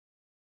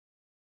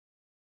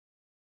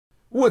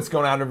What's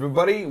going on,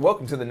 everybody?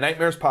 Welcome to the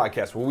Nightmares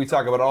Podcast, where we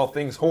talk about all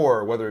things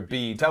horror, whether it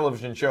be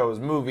television shows,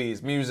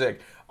 movies,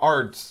 music,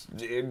 arts,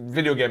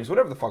 video games,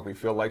 whatever the fuck we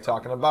feel like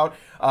talking about.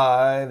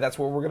 That's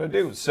what we're going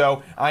to do.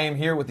 So I am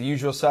here with the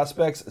usual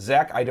suspects.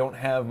 Zach, I don't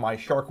have my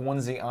shark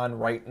onesie on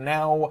right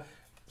now.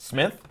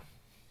 Smith?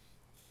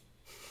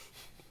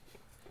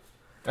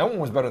 That one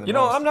was better than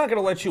most. I'm not going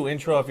to let you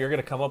intro if you're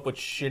going to come up with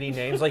shitty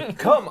names. Like,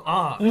 come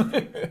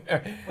on.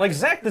 Like,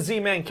 Zach the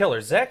Z-Man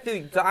Killer. Zach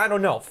the, I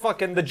don't know,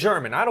 fucking the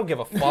German. I don't give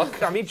a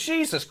fuck. I mean,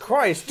 Jesus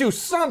Christ, do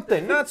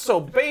something. Not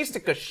so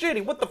basic or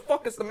shitty. What the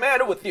fuck is the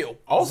matter with you?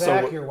 Also,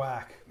 Zach, you're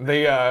whack. I'm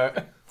going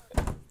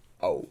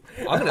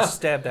to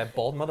stab that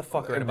bald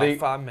motherfucker in about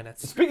 5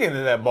 minutes. Speaking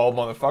of that bald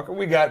motherfucker,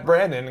 we got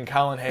Brandon and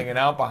Colin hanging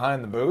out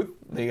behind the booth.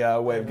 The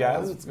Wave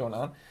guys, what's going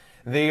on?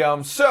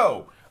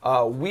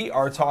 We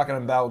are talking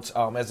about,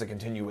 as a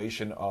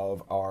continuation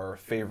of our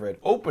favorite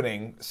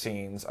opening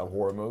scenes of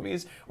horror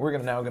movies, we're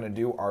now going to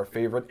do our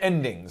favorite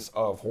endings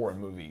of horror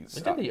movies.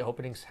 We did the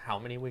openings how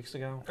many weeks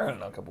ago? I don't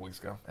know, a couple weeks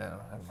ago. I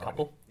don't know.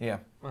 Couple? Yeah.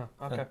 Oh,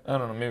 okay. I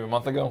don't know, maybe a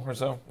month ago or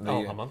so.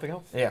 A month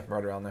ago? Yeah,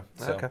 right around there.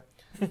 So, Okay.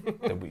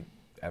 Did we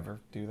ever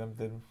do them?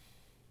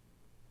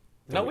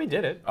 No, we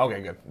did it.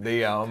 Okay, good.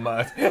 I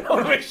want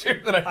to make sure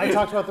that I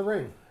talked about The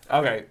Ring.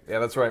 Okay, yeah,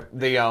 that's right.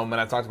 And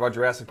I talked about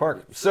Jurassic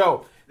Park.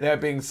 So,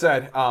 that being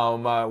said,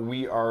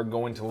 we are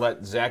going to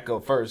let Zach go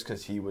first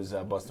because he was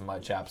busting my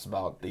chops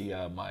about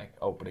my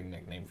opening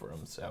nickname for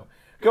him. So,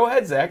 go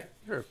ahead, Zach.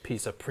 You're a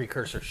piece of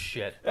precursor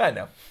shit. I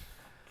know.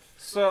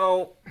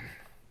 So,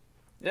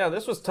 yeah,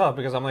 this was tough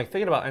because I'm like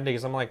thinking about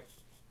endings. I'm like,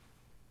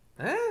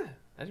 I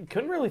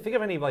couldn't really think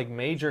of any like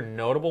major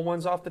notable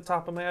ones off the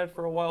top of my head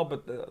for a while.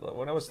 But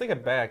when I was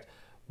thinking back,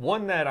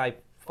 one that I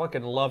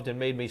fucking loved and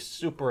made me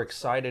super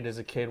excited as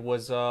a kid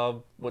was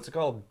what's it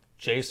called?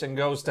 Jason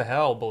Goes to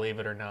Hell, believe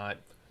it or not.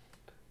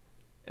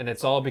 And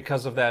it's all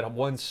because of that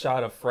one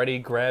shot of Freddy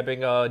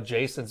grabbing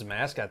Jason's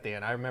mask at the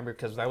end. I remember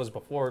because that was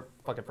before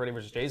fucking Freddy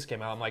vs. Jason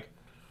came out. I'm like,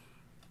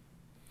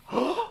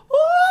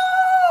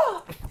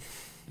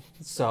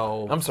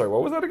 so. I'm sorry,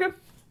 what was that again?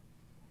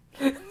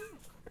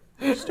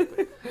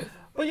 Stupid.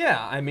 But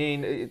yeah, I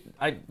mean,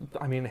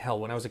 hell,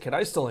 when I was a kid,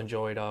 I still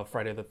enjoyed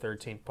Friday the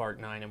 13th Part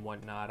 9 and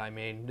whatnot. I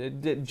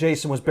mean,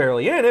 Jason was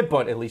barely in it,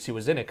 but at least he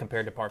was in it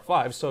compared to Part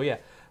 5. So yeah.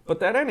 But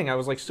that ending, I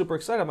was like super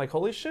excited. I'm like,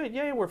 holy shit,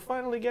 yay, we're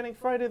finally getting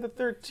Friday the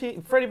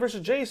 13th, Freddy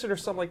vs. Jason or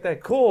something like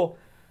that. Cool.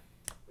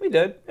 We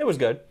did. It was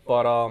good.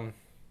 But,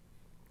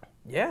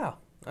 yeah,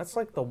 that's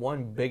like the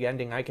one big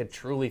ending I could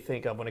truly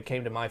think of when it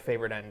came to my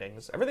favorite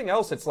endings. Everything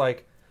else, it's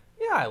like,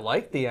 yeah, I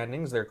like the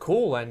endings. They're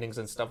cool endings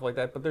and stuff like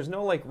that. But there's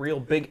no like real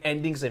big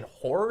endings in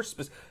horror.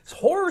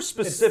 Horror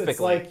specifically. It's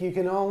like you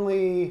can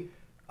only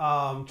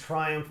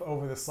triumph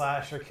over the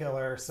slasher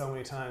killer so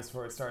many times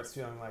before it starts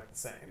feeling like the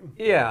same.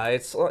 Yeah,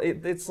 it's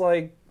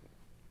like,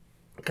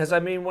 because I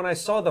mean, when I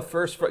saw the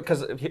first,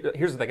 because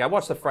here's the thing, I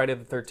watched the Friday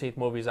the 13th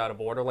movies out of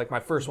order. Like my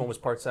first one was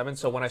Part 7,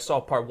 so when I saw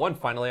Part 1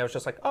 finally, I was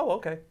just like, oh,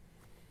 okay.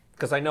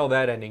 Because I know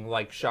that ending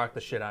like shocked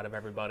the shit out of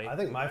everybody. I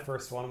think my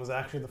first one was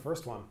actually the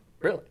first one.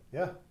 Really?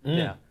 Yeah.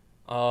 Yeah.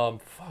 The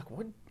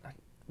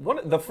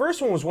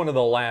first one was one of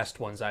the last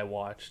ones I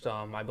watched.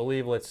 I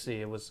believe, let's see,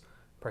 it was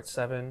Part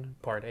 7,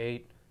 Part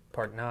 8,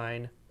 Part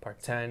 9,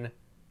 Part 10,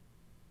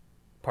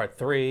 Part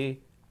 3,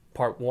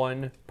 Part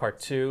 1,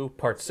 Part 2,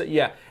 Part 6.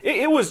 Yeah,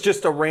 it was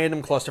just a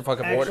random clusterfuck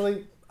of order.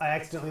 Actually, I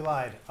accidentally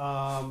lied.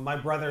 My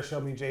brother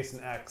showed me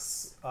Jason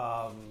X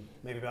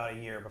maybe about a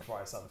year before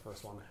I saw the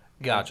first one.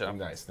 Gotcha.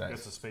 Nice.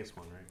 That's the space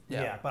one, right?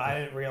 Yeah, but I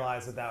didn't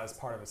realize that was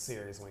part of a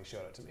series when he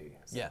showed it to me.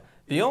 So. Yeah.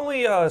 The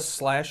only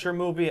slasher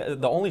movie,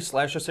 the only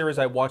slasher series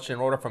I watched in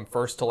order from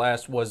first to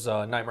last was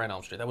Nightmare on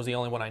Elm Street. That was the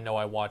only one I know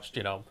I watched,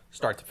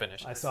 start to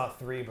finish. I saw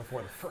 3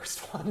 before the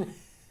first one.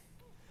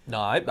 No,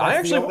 I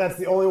That's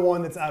the only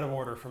one that's out of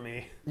order for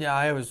me. Yeah,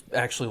 I was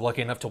actually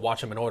lucky enough to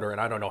watch them in order,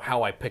 and I don't know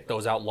how I picked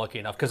those out lucky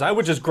enough, because I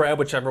would just grab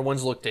whichever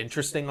ones looked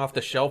interesting off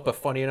the shelf, but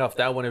funny enough,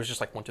 that one, it was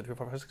just like 1, 2, 3,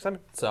 4, 5, 6, 7.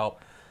 So,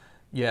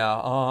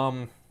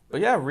 yeah, but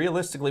yeah,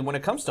 realistically, when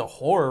it comes to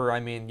horror, I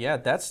mean, yeah,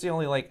 that's the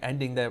only, like,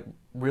 ending that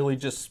really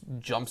just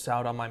jumps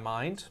out on my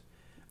mind.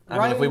 I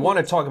mean, if we want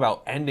to talk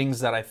about endings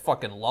that I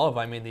fucking love,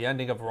 I mean, the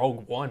ending of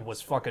Rogue One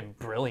was fucking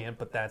brilliant,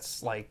 but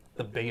that's, like,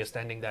 the biggest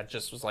ending that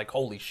just was like,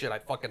 holy shit, I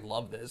fucking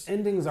love this.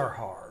 Endings are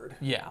hard.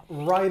 Yeah.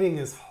 Writing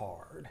is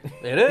hard.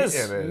 It is.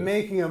 It is.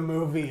 Making a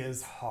movie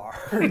is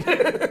hard.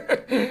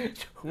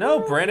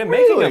 No, Brandon,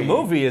 making a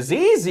movie is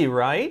easy,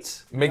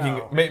 right?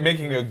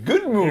 Making a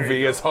good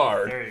movie is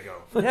hard. There you go.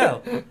 Yeah.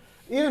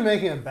 Even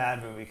making a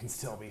bad movie can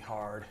still be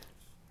hard.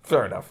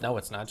 Fair enough. No,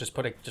 it's not. Just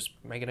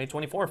make an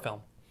A24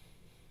 film.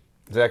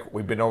 Zach,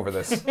 we've been over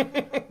this.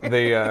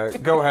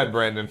 Go ahead,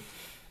 Brandon.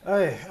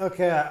 Okay.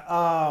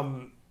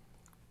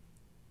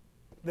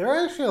 There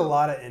are actually a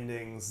lot of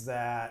endings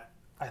that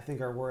I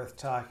think are worth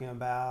talking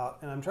about,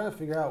 and I'm trying to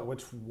figure out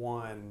which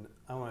one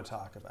I want to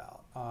talk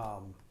about.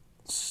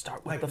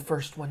 Start with the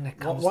first one that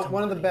comes to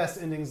One of the mind.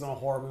 best endings in a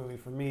horror movie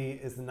for me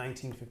is the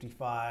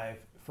 1955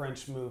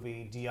 French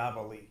movie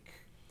Diabolique.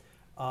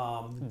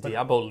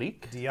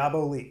 Diabolique?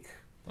 Diabolique.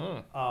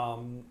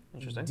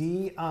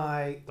 Interesting.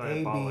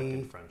 Diabolic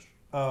in French.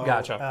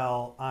 Gotcha.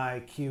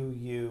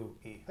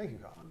 Diablique. Thank you,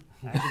 Colin.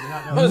 I actually did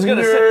not know I was that.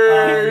 gonna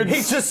say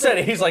he just said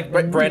it. He's like,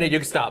 Brandon, you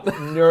can stop.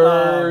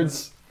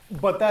 Nerds.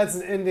 But that's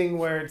an ending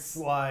where it's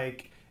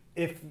like,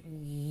 if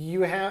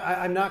you have,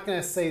 I'm not going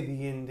to say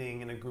the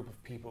ending in a group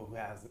of people who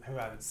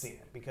haven't seen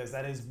it, because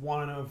that is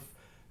one of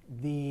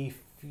the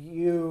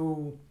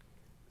few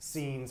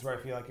scenes where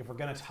I feel like if we're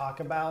going to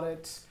talk about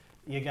it,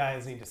 you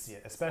guys need to see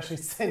it, especially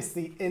since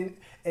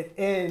it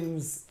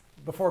ends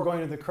before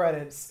going to the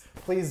credits.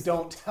 Please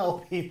don't tell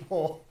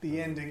people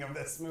the ending of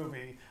this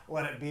movie.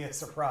 Let it be a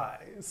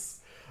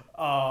surprise.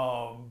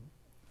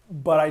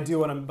 But I do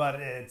want to.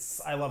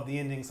 I love the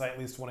ending, so I at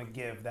least want to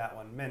give that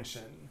one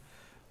mention.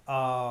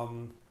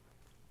 And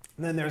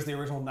then there's the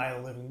original Night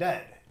of the Living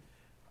Dead.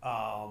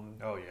 Oh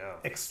yeah.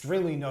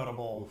 Extremely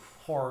notable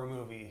horror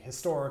movie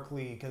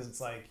historically, because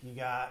it's like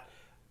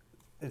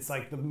it's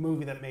like the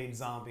movie that made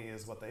zombie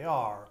is what they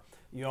are.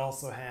 You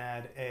also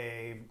had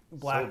a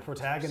black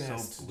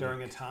protagonist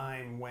during a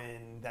time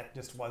when that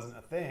just wasn't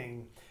a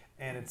thing,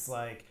 and it's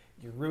like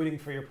you're rooting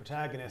for your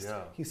protagonist.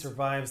 Yeah. He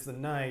survives the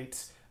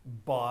night,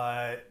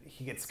 but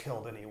he gets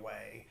killed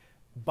anyway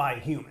by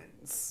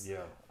humans.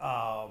 Yeah.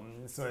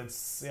 So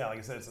it's, like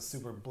I said, it's a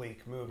super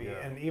bleak movie. Yeah.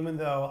 And even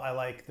though I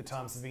like the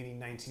Tom Savini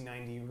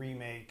 1990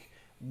 remake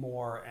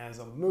more as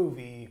a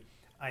movie,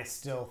 I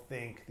still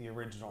think the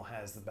original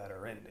has the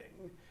better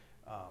ending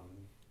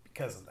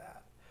because of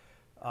that.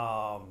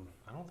 I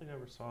don't think I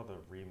ever saw the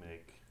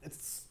remake.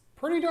 It's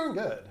pretty darn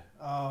good.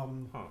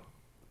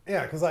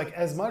 Yeah, because like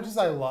as much as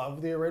I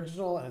love the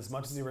original and as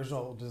much as the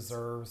original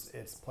deserves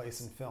its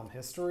place in film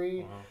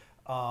history,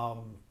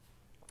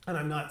 and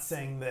I'm not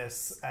saying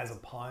this as a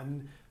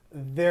pun,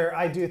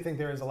 I do think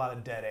there is a lot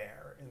of dead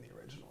air in the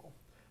original.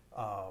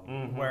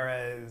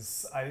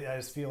 Whereas I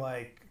just feel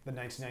like the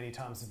 1990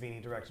 Tom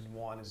Savini directed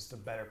one is just a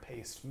better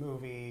paced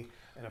movie,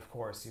 and of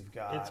course you've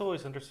got. It's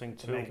always interesting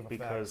too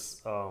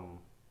because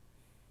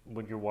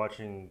when you're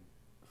watching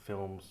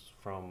films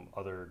from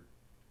other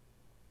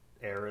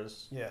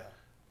eras,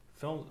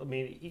 films. I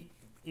mean,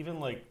 even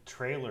like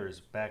trailers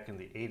back in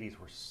the 80s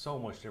were so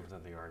much different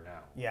than they are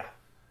now. Yeah.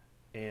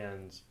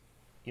 And,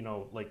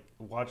 like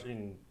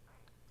watching...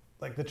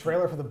 Like the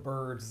trailer for The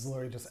Birds is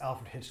literally just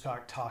Alfred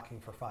Hitchcock talking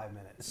for 5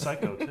 minutes.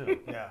 Psycho, too.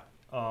 Yeah.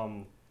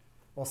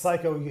 Well,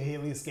 Psycho, he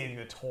at least gave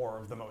you a tour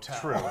of the motel.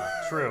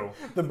 True.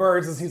 The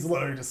Birds is he's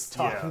literally just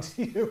talking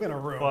to you in a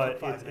room for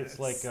 5 minutes. It's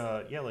like,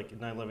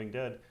 like Night of the Living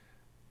Dead,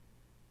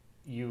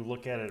 you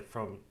look at it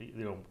from,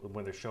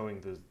 when they're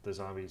showing the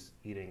zombies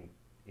eating,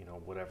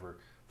 whatever,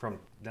 from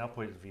that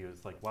point of view,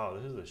 it's like, wow,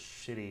 this is a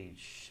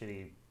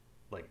shitty,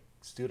 like,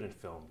 student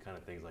film kind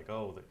of thing. It's like,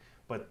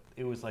 but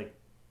it was, like,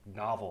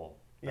 novel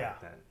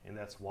back then, and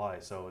that's why.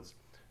 So it's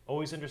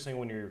always interesting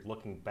when you're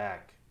looking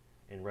back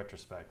in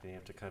retrospect, and you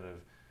have to kind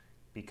of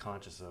be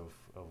conscious of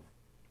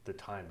the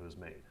time it was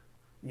made.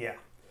 Yeah.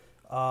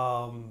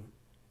 And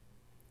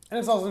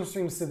it's also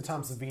interesting to see the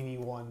Tom Savini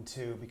one,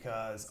 too,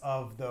 because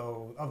of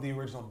the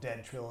original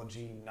Dead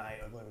trilogy,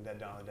 Night of the Living Dead,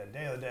 Dawn of the Dead,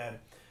 Day of the Dead,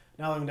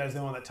 Night of the Living Dead is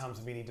the one that Tom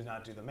Savini did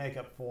not do the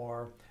makeup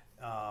for,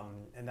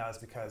 and that was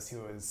because he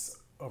was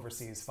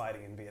overseas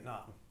fighting in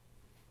Vietnam.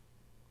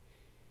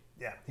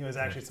 Yeah, he was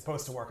actually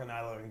supposed to work on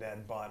Night of the Living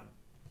Dead, but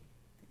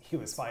he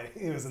was fighting.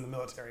 He was in the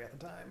military at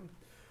the time.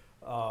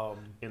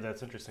 And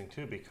that's interesing,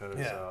 too, because...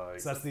 so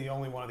that's the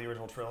only one of the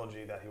original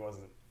trilogy that he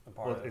wasn't a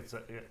part of. It's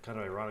kind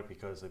of ironic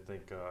because I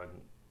think...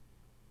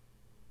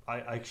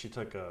 I actually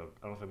took I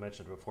don't know if I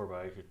mentioned it before, but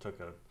I actually took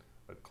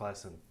a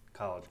class in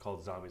college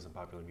called Zombies in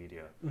Popular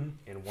Media. Mm-hmm.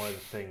 And one of the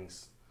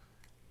things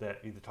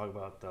that you talk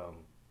about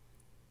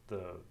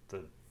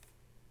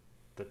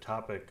the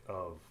topic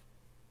of,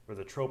 or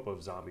the trope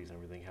of zombies and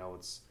everything, how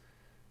it's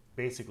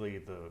basically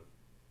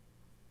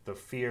the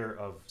fear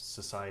of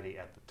society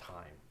at the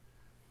time.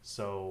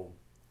 So,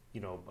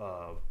 Night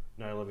of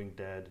the Living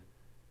Dead,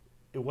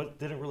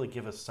 didn't really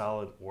give a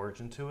solid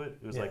origin to it.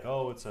 It was like,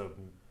 it's a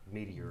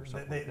meteor or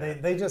something like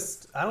that. They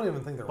just, I don't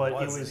even think there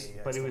was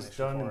any. But it was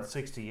done in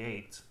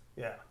 '68.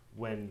 Yeah.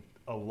 When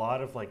a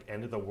lot of like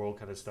end of the world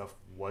kind of stuff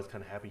was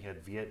kind of happening. You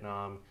had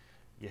Vietnam.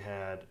 You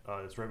had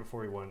it's right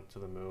before we went to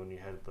the moon. You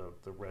had the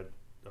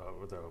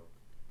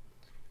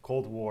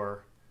Cold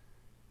War,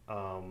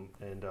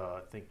 and I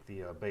think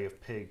the Bay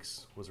of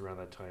Pigs was around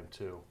that time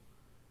too.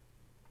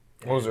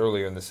 What was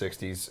earlier in the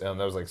 '60s? That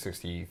was like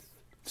 60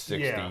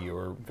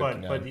 or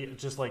 59. But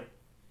just like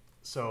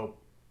so.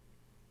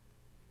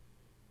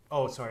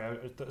 Oh, sorry.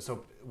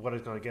 So what I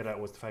was going to get at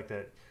was the fact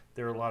that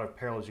there are a lot of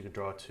parallels you can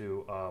draw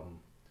to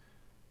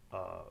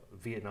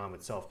Vietnam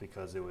itself,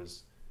 because it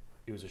was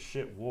a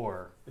shit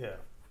war. Yeah.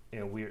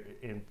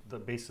 And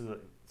basically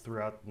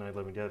throughout Night of the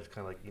Living Dead, it's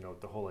kind of like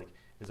the whole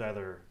is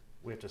either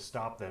we have to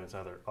stop them, it's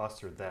either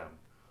us or them.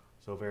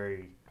 So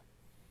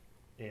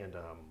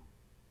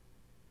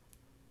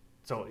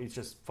so it's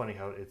just funny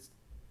how it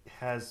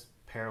has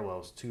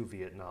parallels to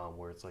Vietnam,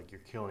 where it's like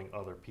you're killing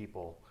other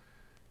people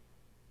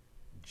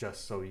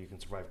just so you can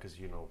survive, because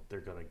they're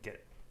gonna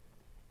get,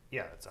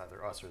 it's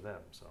either us or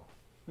them. So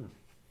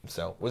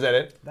So was that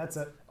it? That's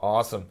it.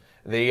 Awesome.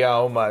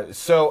 The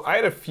so I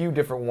had a few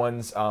different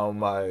ones.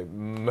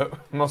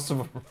 Most of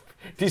them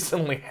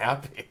decently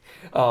happy,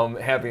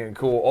 happy and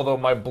cool. Although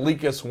my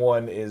bleakest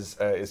one is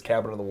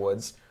Cabin in the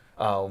Woods.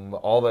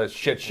 All the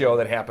shit show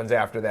that happens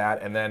after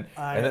that, and then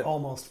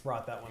Almost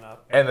brought that one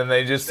up. and then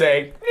they just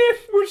say,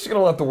 we're just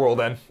gonna let the world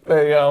end.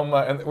 They and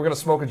we're gonna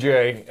smoke a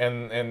J,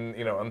 and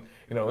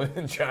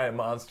giant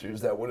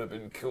monsters. That would have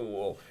been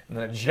cool. And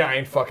then a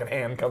giant fucking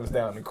hand comes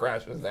down and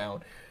crashes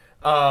down.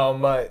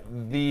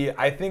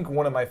 I think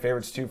one of my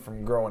favorites too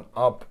from growing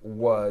up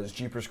was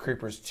Jeepers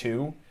Creepers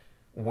 2,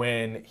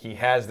 when he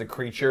has the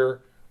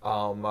creature,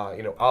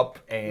 up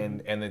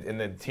and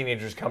the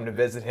teenagers come to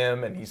visit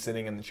him, and he's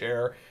sitting in the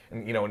chair,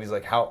 and and he's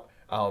like, how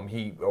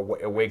he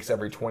awakes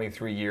every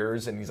 23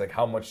 years, and he's like,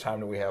 how much time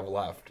do we have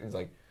left? He's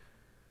like,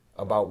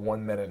 about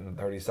 1 minute and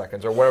 30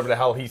 seconds, or whatever the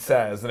hell he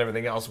says, and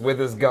everything else with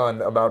his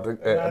gun about to.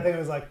 I think it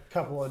was like a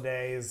couple of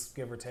days,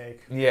 give or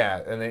take. Yeah,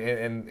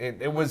 and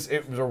it was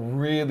a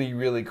really,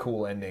 really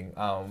cool ending.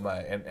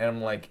 And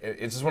I'm like,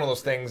 it's just one of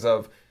those things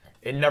of,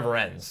 it never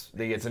ends.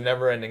 It's a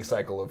never-ending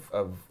cycle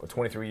of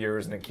 23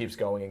 years, and it keeps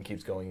going and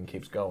keeps going and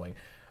keeps going.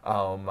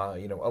 A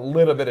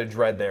little bit of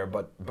dread there,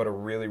 but a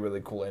really,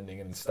 really cool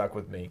ending, and it stuck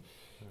with me.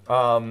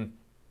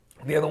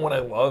 The other one I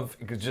love,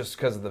 just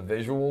because of the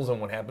visuals and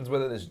what happens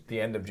with it, is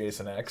the end of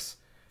Jason X,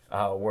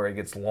 where he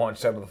gets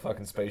launched out of the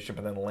fucking spaceship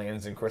and then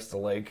lands in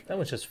Crystal Lake. That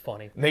was just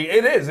funny.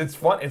 It is. It's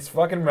fun. It's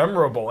fucking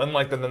memorable. And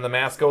then the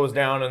mask goes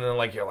down, and then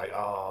you're like,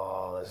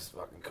 oh, this is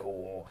fucking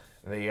cool.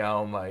 And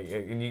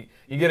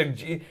you get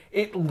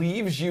it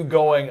leaves you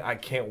going, I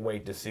can't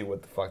wait to see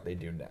what the fuck they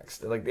do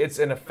next. Like, it's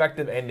an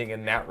effective ending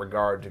in that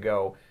regard to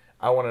go,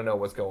 I want to know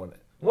what's going on.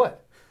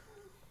 What?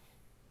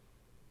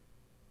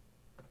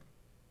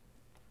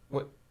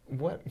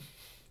 What?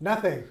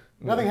 Nothing.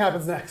 Nothing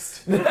happens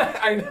next.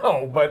 I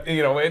know, but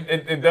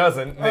it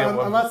doesn't.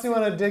 Unless you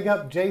want to dig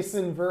up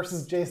Jason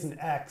versus Jason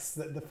X,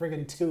 the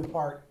friggin'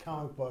 2-part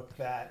comic book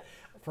that,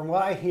 from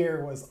what I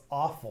hear, was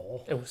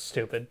awful. It was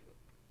stupid.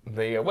 What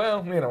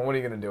are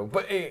you gonna do?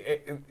 But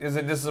is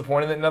it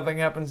disappointing that nothing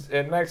happens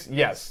next?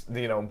 Yes,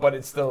 but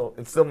it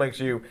still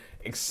makes you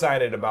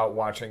excited about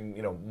watching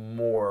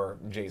more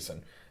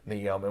Jason,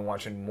 and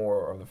watching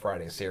more of the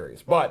Friday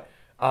series. But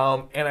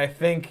and I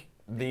think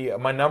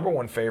my number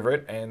one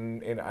favorite,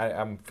 and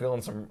I'm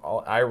feeling some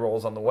eye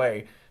rolls on the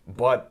way,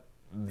 but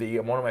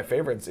one of my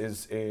favorites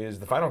is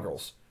the Final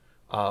Girls.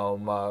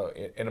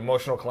 An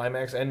emotional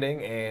climax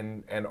ending,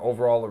 and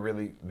overall a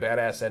really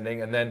badass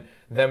ending, and then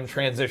them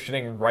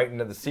transitioning right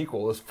into the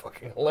sequel is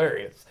fucking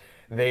hilarious.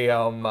 They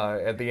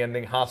at the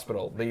ending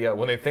hospital,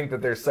 when they think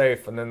that they're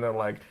safe, and then they're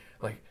like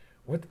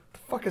what the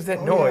fuck is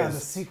that noise? Yeah, the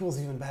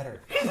sequel's even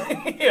better.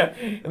 Yeah,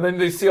 and then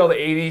they see all the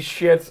 80s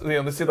shit.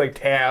 They see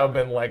Tab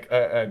and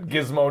a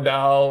Gizmo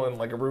doll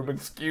and a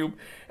Rubik's Cube,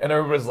 and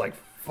everybody's like,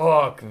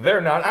 fuck,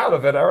 they're not out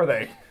of it, are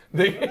they?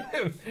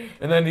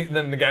 And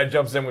then the guy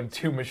jumps in with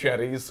 2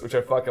 machetes, which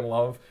I fucking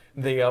love.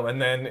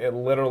 And then it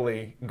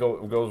literally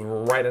goes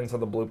right into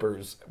the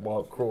bloopers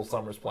while Cruel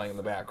Summer's playing in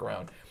the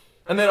background.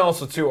 And then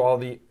also too, all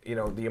the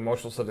the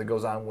emotional stuff that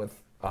goes on with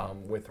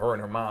her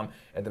and her mom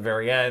at the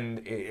very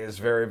end is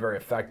very, very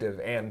effective,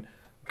 and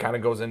kind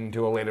of goes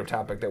into a later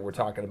topic that we're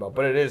talking about.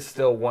 But it is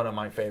still one of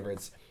my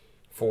favorites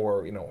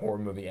for horror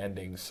movie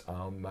endings.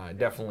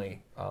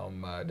 Definitely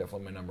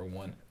my number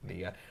one.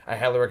 I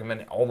highly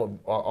recommend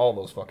all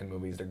those fucking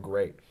movies. They're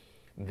great.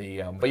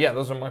 But yeah,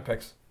 those are my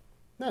picks.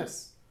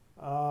 Nice.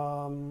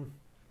 Yeah,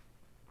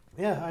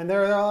 and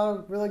there are a lot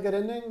of really good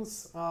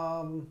endings.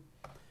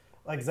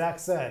 Like Zach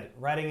said,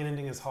 writing an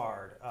ending is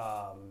hard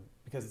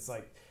because it's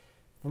like,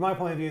 from my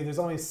point of view, there's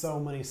only so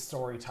many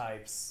story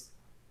types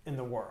in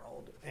the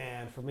world,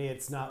 and for me,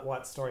 it's not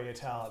what story you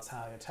tell; it's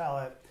how you tell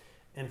it.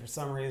 And for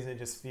some reason, it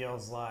just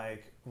feels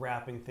like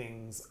wrapping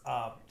things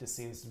up just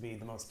seems to be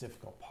the most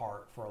difficult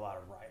part for a lot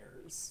of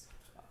writers.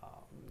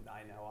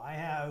 I know I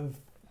have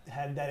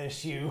had that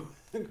issue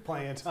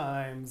plenty of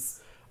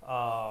times,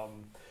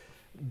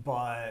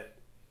 but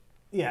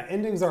yeah,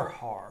 endings are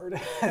hard,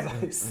 as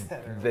I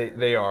said earlier.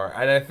 They are,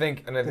 and I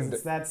think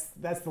that's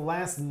the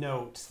last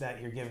note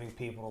that you're giving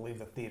people to leave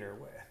the theater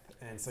with,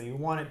 and so you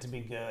want it to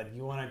be good.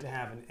 You want it to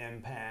have an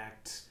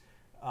impact.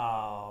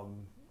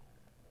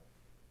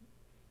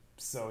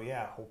 So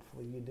yeah,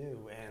 hopefully you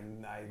do,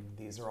 and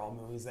these are all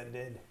movies that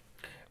did.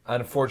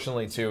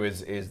 Unfortunately, too,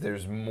 is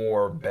there's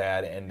more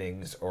bad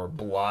endings or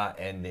blah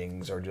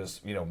endings or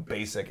just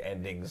basic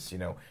endings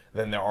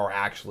than there are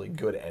actually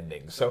good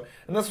endings. So,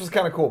 and that's what's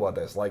kind of cool about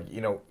this.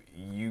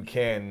 You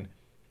can,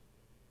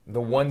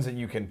 the ones that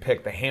you can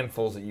pick, the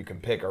handfuls that you can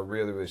pick are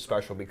really, really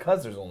special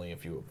because there's only a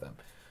few of them.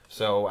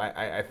 So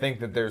I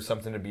think that there's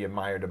something to be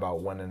admired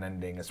about when an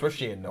ending,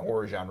 especially in the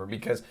horror genre,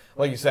 because,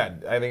 like you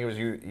said, I think it was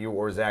you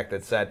or Zach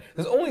that said,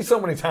 there's only so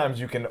many times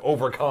you can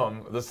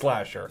overcome the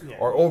slasher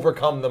or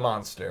overcome the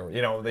monster.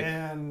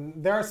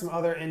 And there are some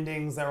other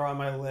endings that are on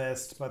my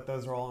list, but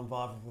those are all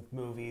involved with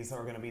movies that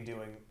we're going to be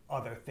doing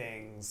other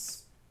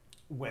things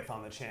with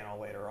on the channel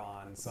later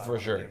on. So I'm going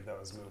to give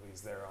those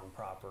movies their own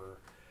proper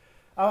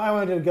I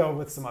wanted to go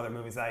with some other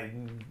movies I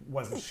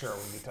wasn't sure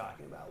we'd be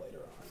talking about later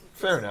on.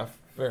 Fair enough.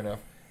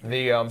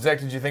 The Zach,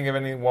 did you think of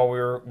any while we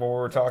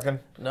were talking?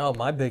 No,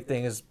 my big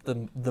thing is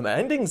the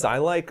endings I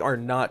like are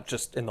not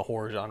just in the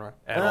horror genre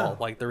at all.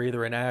 Like they're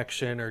either in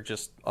action or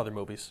just other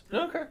movies.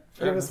 Okay.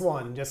 Give us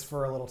one, just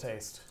for a little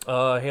taste.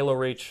 Halo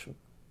Reach.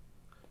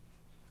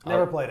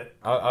 Never played it.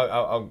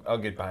 I'll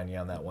get behind you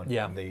on that one.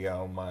 Yeah. I'm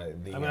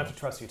gonna have to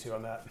trust you two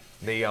on that.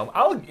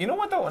 You know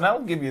what though, and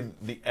I'll give you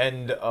the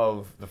end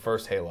of the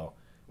first Halo,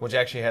 which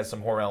actually has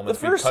some horror The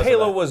elements. first because of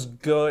Halo that. was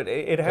good.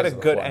 It had a Because of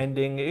the good flood.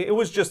 ending. It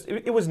was just,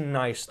 it was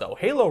nice though.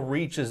 Halo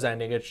Reach's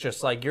ending, it's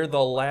just like you're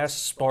the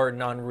last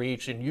Spartan on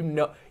Reach, and you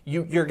know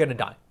you're gonna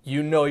die.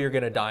 You know you're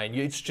gonna die, and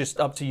it's just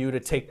up to you to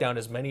take down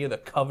as many of the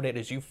Covenant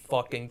as you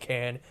fucking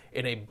can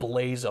in a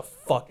blaze of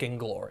fucking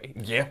glory.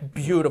 Yeah.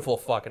 Beautiful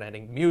fucking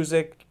ending.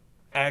 Music,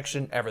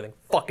 action, everything.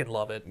 Fucking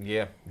love it.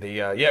 Yeah,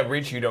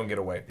 Reach you don't get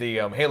away. The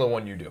Halo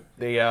one you do.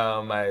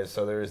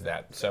 So there is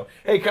that. So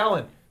hey,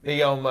 Colin, did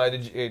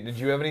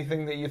you have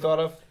anything that you thought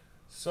of?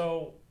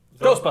 So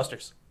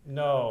Ghostbusters.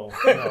 No.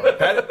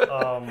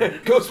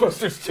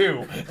 Ghostbusters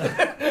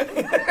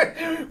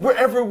 2, where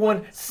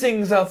everyone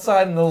sings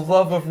outside in the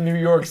love of New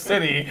York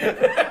City,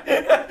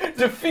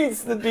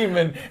 defeats the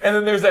demon, and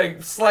then there's a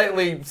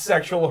slightly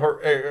sexual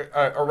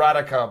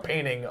erotica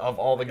painting of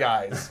all the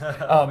guys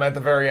at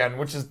the very end,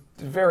 which is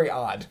very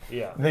odd.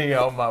 Yeah. The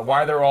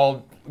why they're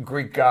all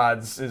Greek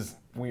gods is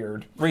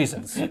weird.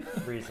 Reasons.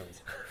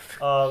 Reasons.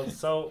 But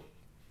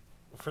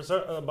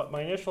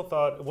my initial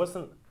thought, it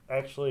wasn't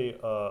actually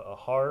a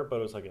horror, but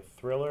it was like a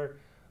thriller.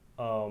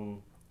 I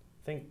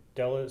think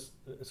Dennis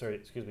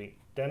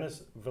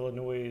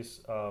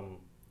Villeneuve's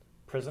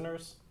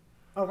Prisoners.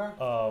 Okay.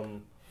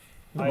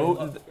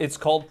 It's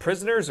called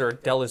Prisoners or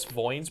Dallas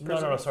Voyne's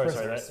Prisoners? No, sorry.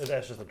 Prisoners.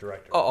 That's just the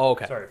director. Oh,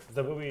 okay. Sorry,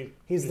 the movie.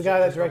 He's the guy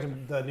that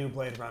directed the new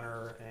Blade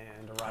Runner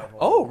and Arrival.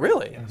 Oh,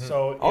 really?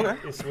 So Okay.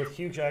 it's with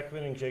Hugh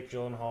Jackman and Jake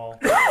Gyllenhaal.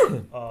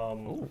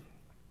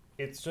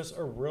 It's just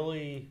a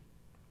really,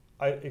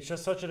 it's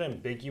just such an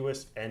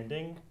ambiguous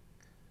ending.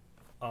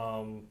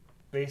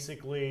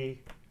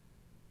 Basically,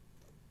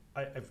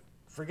 I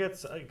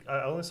forget.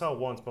 I only saw it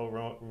once, but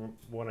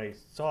when I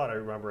saw it, I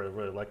remember I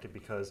really liked it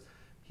because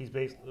he's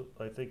basically.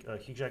 I think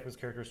Hugh Jackman's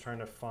character is trying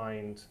to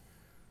find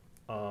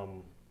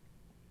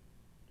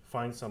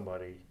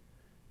somebody,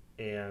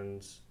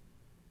 and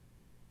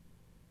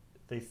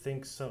they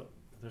think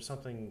there's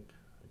something.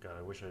 God,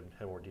 I wish I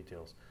had more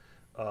details.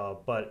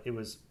 But it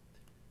was.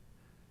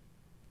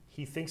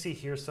 He thinks he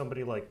hears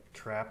somebody like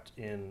trapped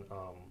in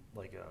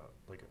like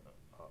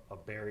a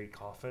buried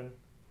coffin.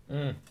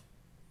 Mm.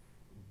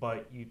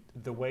 But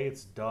the way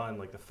it's done,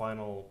 like the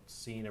final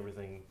scene,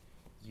 everything,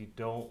 you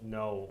don't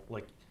know.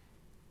 Like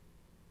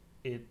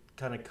it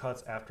kind of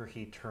cuts after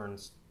he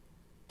turns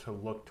to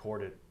look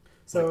toward it.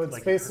 So it's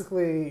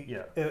basically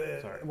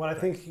Sorry. what I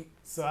think.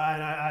 So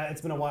I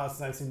it's been a while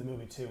since I've seen the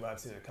movie too, but I've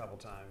seen it a couple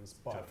times.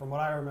 But from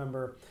what I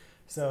remember,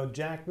 so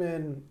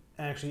Jackman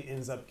actually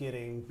ends up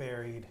getting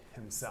buried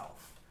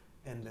himself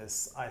in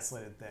this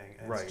isolated thing,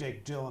 and it's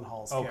Jake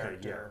Gyllenhaal's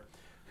character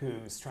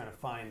who's trying to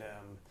find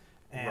him.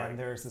 And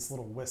there's this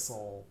little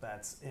whistle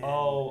that's in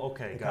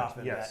the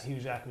coffin that Hugh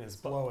Jackman is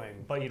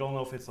blowing. But you don't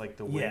know if it's like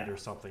the wind or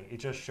something. It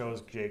just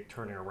shows Jake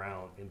turning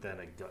around, and then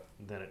it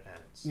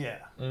ends. Yeah.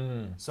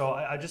 Mm. So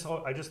I just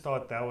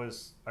thought that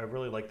was, I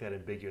really like that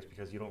ambiguous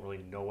because you don't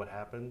really know what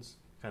happens.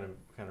 Kind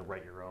of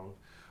write your own.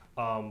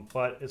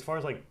 But as far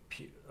as like,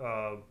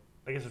 I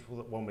guess it's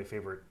one of my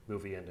favorite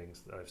movie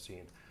endings that I've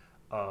seen.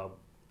 But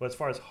as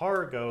far as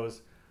horror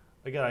goes,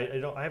 again,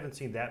 I haven't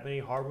seen that many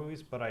horror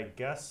movies, but I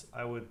guess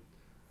I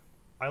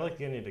like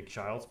the ending to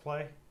Child's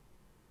Play.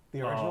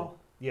 The original?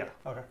 Yeah.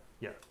 Okay.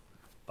 Yeah.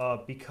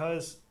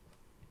 Because,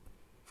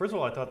 first of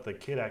all, I thought the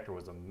kid actor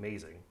was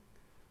amazing.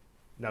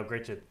 Now,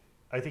 granted,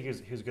 I think he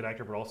was a good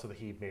actor, but also that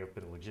he may have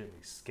been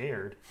legitimately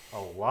scared a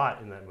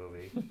lot in that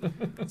movie.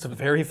 It's a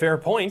very fair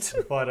point.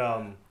 But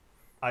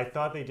I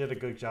thought they did a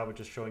good job of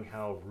just showing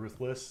how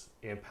ruthless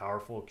and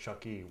powerful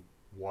Chucky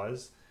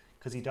was.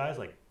 Because he dies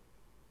like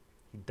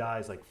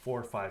 4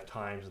 or 5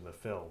 times in the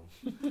film.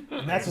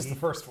 And that's just the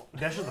first one.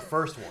 That's just the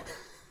first one.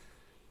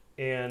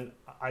 And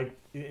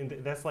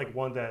that's like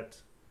one that,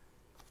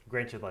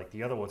 granted, like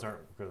the other ones aren't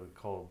really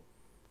called.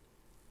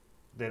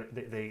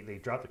 They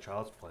dropped the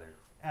Child's Play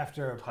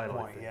After a title,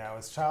 I point, think. yeah, it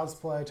was Child's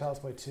Play, Child's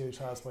Play 2,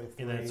 Child's Play 3.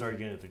 and then it started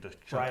getting into just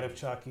Chucky. Bride of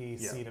Chucky,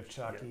 Yeah. Seed of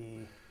Chucky,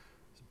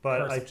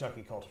 But Curse of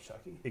Chucky, Cult of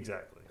Chucky.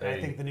 exactly. And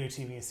I think the new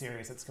TV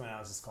series that's coming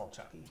out is just called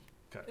Chucky.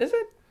 Is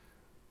it?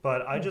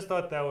 But I just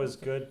thought that was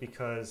good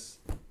because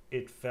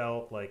it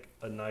felt like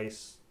a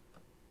nice.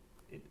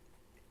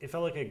 It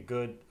felt like a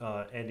good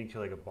ending to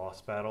like a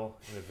boss battle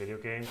in a video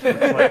game.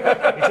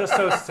 It's just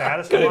so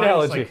satisfying. Good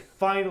analogy. It's like,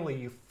 finally,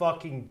 you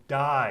fucking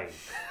died,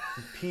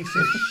 you piece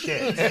of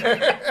shit.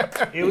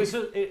 It was.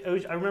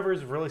 I remember it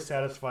was really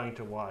satisfying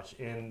to watch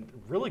and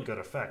really good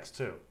effects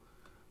too.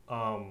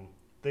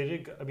 They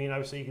did. I mean,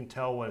 obviously, you can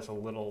tell when it's a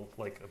little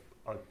like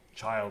a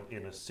child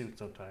in a suit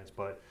sometimes,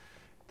 but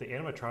the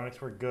animatronics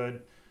were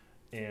good,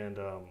 and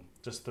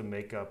just the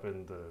makeup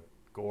and the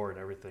gore and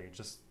everything.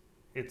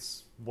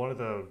 It's one of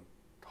the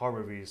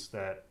horror movies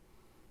that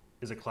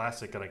is a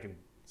classic, and I can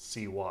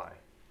see why.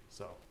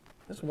 So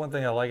That's one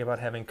thing I like about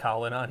having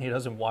Colin on. He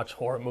doesn't watch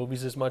horror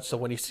movies as much, so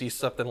when he sees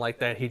something like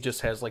that, he just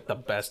has like the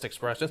best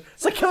expressions.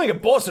 It's like killing a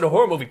boss in a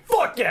horror movie.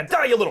 Fuck yeah,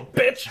 die, you little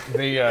bitch!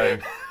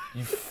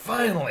 You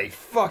finally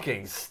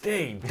fucking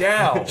stay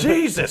down.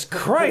 Jesus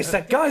Christ,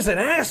 that guy's an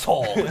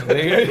asshole!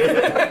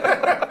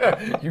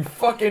 You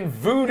fucking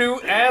voodoo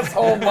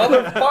asshole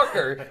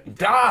motherfucker.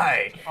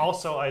 Die.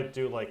 also, I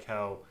do like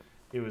how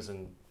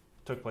it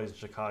took place in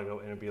Chicago,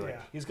 and it'd be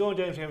like, he's going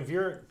down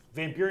to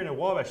Van Buren and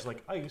Wabash. He's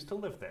like, I used to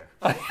live there.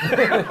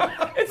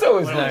 It's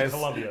always When I was nice. in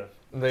Columbia.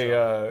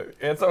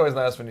 It's always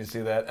nice when you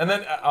see that. And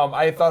then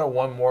I thought of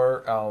one more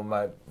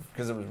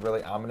because it was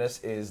really ominous.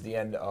 Is the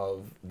end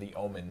of The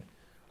Omen,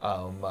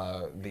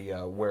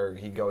 where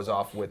he goes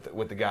off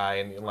with the guy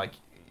and like,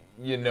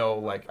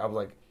 I was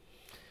like,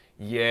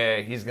 yeah,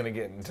 he's gonna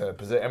get into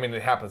position. I mean,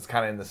 it happens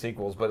kind of in the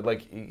sequels, but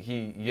like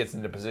he gets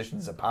into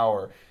positions of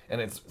power,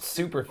 and it's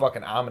super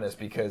fucking ominous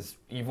because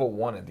evil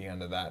won at the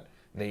end of that.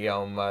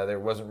 There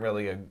wasn't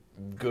really a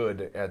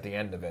good at the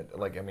end of it.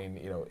 Like, I mean,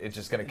 it's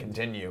just going to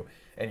continue,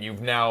 and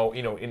you've now,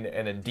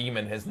 and a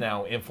demon has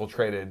now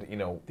infiltrated,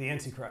 The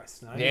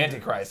Antichrist. the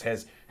Antichrist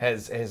has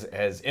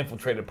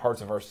infiltrated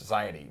parts of our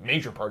society,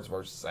 major parts of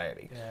our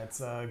society. Yeah, it's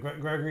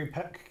Gregory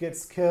Peck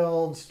gets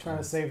killed trying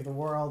to save the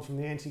world from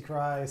the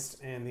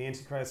Antichrist, and the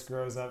Antichrist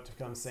grows up to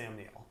become Sam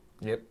Neill.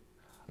 Yep.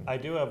 I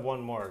do have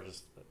one more.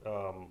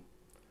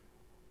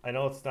 I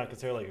know it's not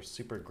considered like a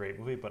super great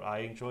movie, but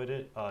I enjoyed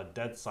it.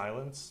 Dead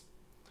Silence.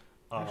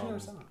 Actually, never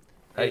saw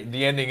it.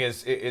 The ending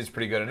is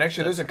pretty good, and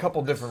actually, there's a couple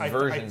different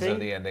versions of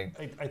the ending.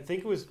 I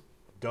think it was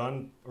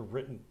done or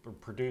written or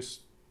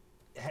produced.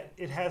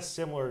 It has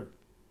similar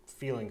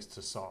feelings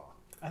to Saw.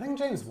 I think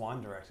James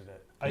Wan directed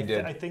it. He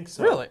did. I think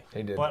so. Really?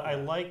 He did. But I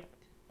like,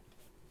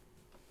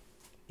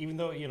 even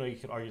though you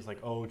could argue it's like,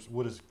 oh,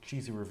 what is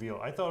cheesy reveal?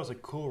 I thought it was a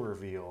cool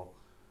reveal,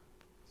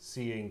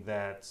 seeing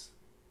that.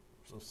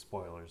 So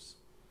spoilers.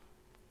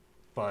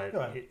 But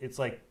it's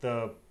like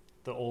the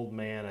old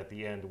man at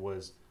the end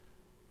was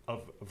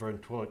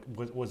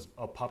was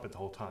a puppet the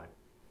whole time,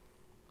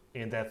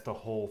 and that's the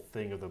whole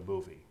thing of the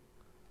movie,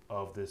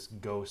 of this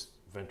ghost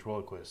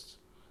ventriloquist.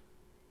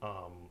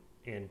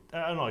 And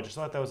I don't know, I just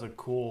thought that was a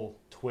cool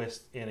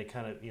twist, and it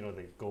kind of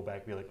they go back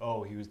and be like,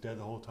 oh, he was dead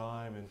the whole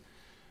time, and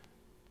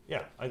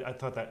yeah, I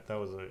thought that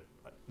was a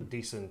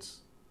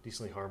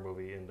decently horror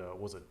movie, and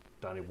was it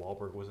Donnie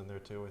Wahlberg was in there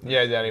too? I think.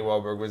 Yeah, Donnie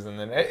Wahlberg was in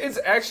there. It's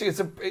actually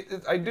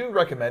I do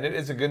recommend it.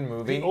 It's a good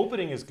movie. The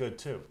opening is good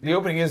too. The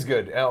opening is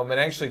good, and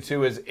actually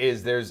too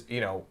is there's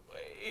I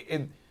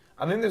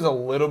think there's a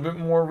little bit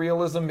more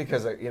realism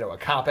because a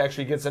cop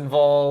actually gets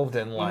involved,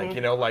 and like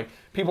like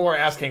people are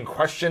asking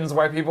questions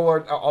why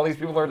all these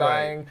people are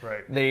dying.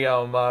 Right. They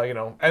and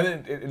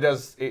then it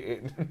does. I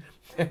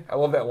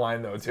love that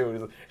line though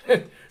too.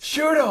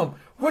 Shoot them.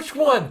 Which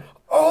one?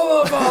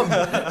 All of them.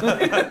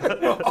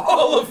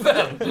 All of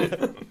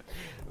them.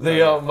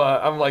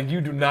 I'm like,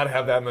 you do not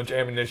have that much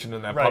ammunition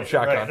in that pump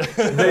shotgun.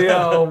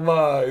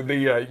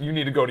 You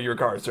need to go to your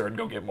car, sir, and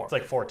go get more. It's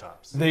like Four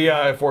Tops.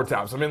 Four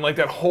Tops. I mean, like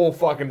that whole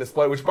fucking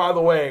display. Which, by the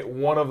way,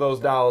 one of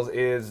those dolls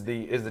is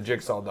the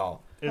Jigsaw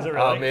doll. Is it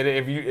really?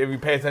 If you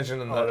pay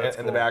attention in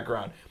the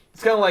background,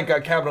 it's kind of like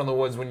Cabin in the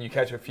Woods when you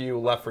catch a few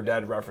Left 4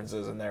 Dead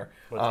references in there.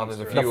 There's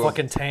a few. The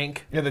fucking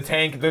tank. Yeah, the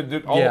tank.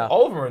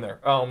 All of them are in there.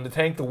 The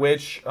tank, the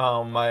witch,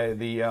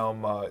 Really?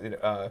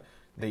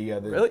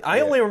 I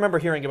only remember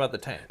hearing about the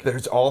tank.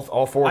 There's all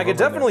four of them. I could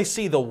definitely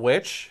see the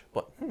witch,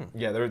 but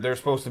yeah, they're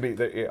supposed to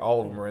be.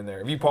 All of them are in there.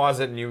 If you pause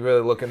it and you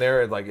really look in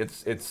there, like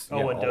it's. Does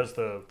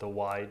the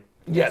wide.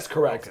 Yes,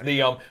 correct.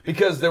 Okay.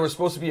 Because there was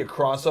supposed to be a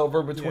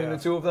crossover between the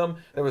two of them.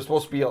 There was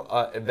supposed to be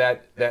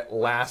that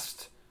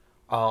last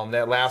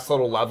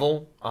little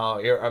level.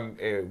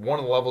 One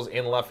of the levels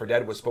in Left 4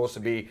 Dead was supposed to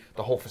be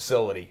the whole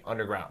facility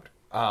underground.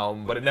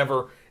 But it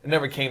never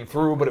came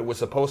through. But it was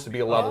supposed to be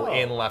a level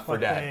in Left 4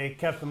 Dead. They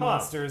kept the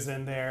monsters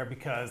in there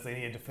because they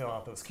needed to fill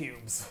out those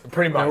cubes.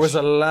 Pretty much. there was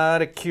a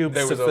lot of cubes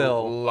There was to a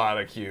fill. lot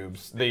of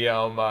cubes. And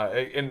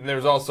there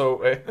was also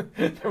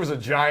there was a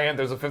giant.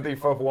 There's a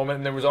 50-foot woman,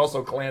 and there was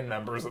also clan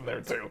members in there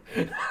too.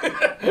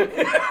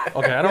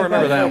 Okay, I don't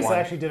remember that Netflix one.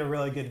 actually did a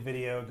really good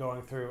video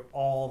going through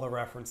all the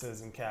references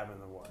in Cabin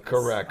in the Woods.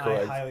 Correct.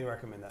 I highly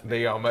recommend that.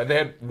 They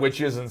had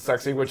witches and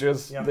sexy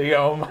witches. Yep.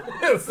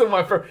 It's still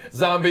my favorite.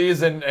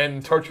 Zombies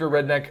and torture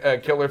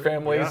redneck killer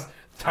families. Yeah.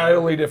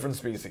 Entirely different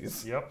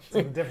species. Yep.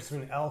 So the difference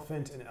between an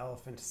elephant and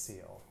elephant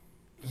seal.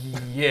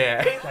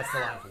 Yeah. That's the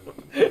line from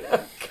me.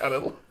 Kind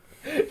of.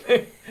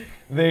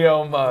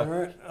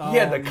 He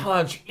had the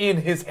conch in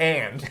his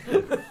hand.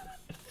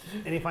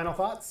 Any final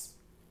thoughts?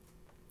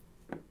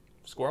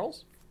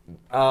 Squirrels?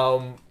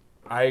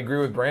 I agree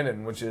with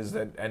Brandon, which is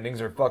that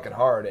endings are fucking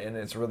hard, and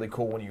it's really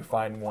cool when you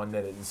find one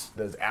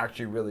that's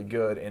actually really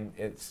good and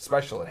it's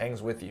special. It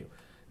hangs with you.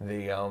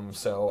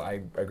 So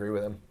I agree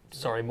with him.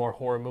 Sorry, more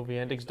horror movie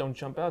endings don't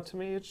jump out to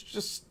me. It's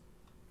just...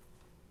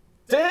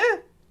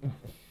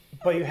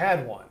 But you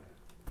had one.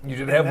 You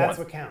did have That's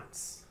one. what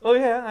counts. Oh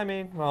yeah, I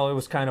mean, well, it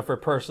was kind of for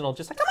personal,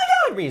 just like oh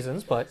my god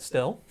reasons, but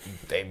still.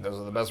 Dave, those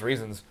are the best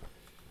reasons.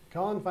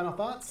 Colin, final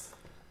thoughts?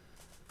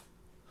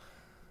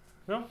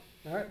 No?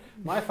 All right.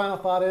 My final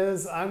thought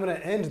is I'm going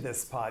to end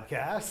this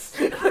podcast.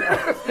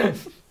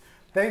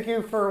 Thank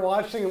you for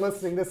watching and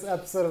listening to this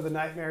episode of the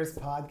Nightmares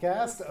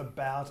podcast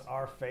about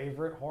our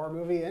favorite horror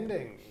movie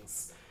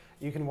endings.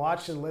 You can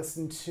watch and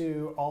listen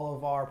to all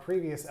of our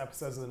previous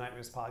episodes of the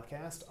Nightmares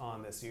podcast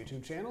on this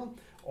YouTube channel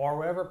or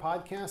wherever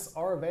podcasts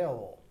are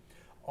available.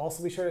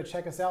 Also, be sure to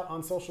check us out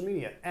on social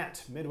media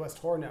at Midwest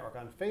Horror Network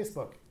on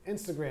Facebook,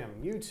 Instagram,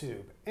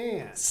 YouTube,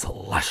 and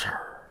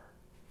Slasher.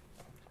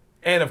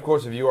 And of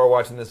course, if you are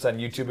watching this on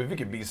YouTube, if you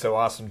could be so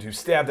awesome to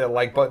stab that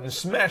like button,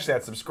 smash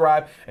that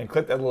subscribe, and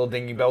click that little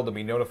dingy bell to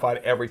be notified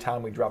every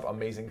time we drop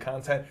amazing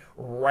content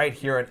right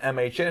here on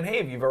MHN. And hey,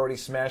 if you've already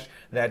smashed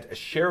that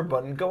share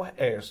button, go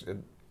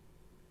ahead.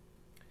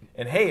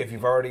 And hey, if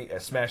you've already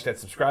smashed that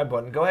subscribe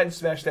button, go ahead and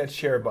smash that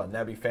share button.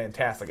 That'd be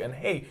fantastic. And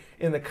hey,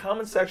 in the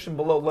comment section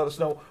below, let us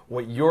know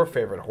what your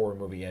favorite horror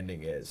movie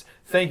ending is.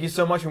 Thank you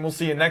so much, and we'll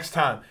see you next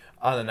time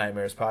on the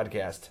Nightmares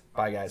Podcast.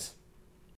 Bye, guys.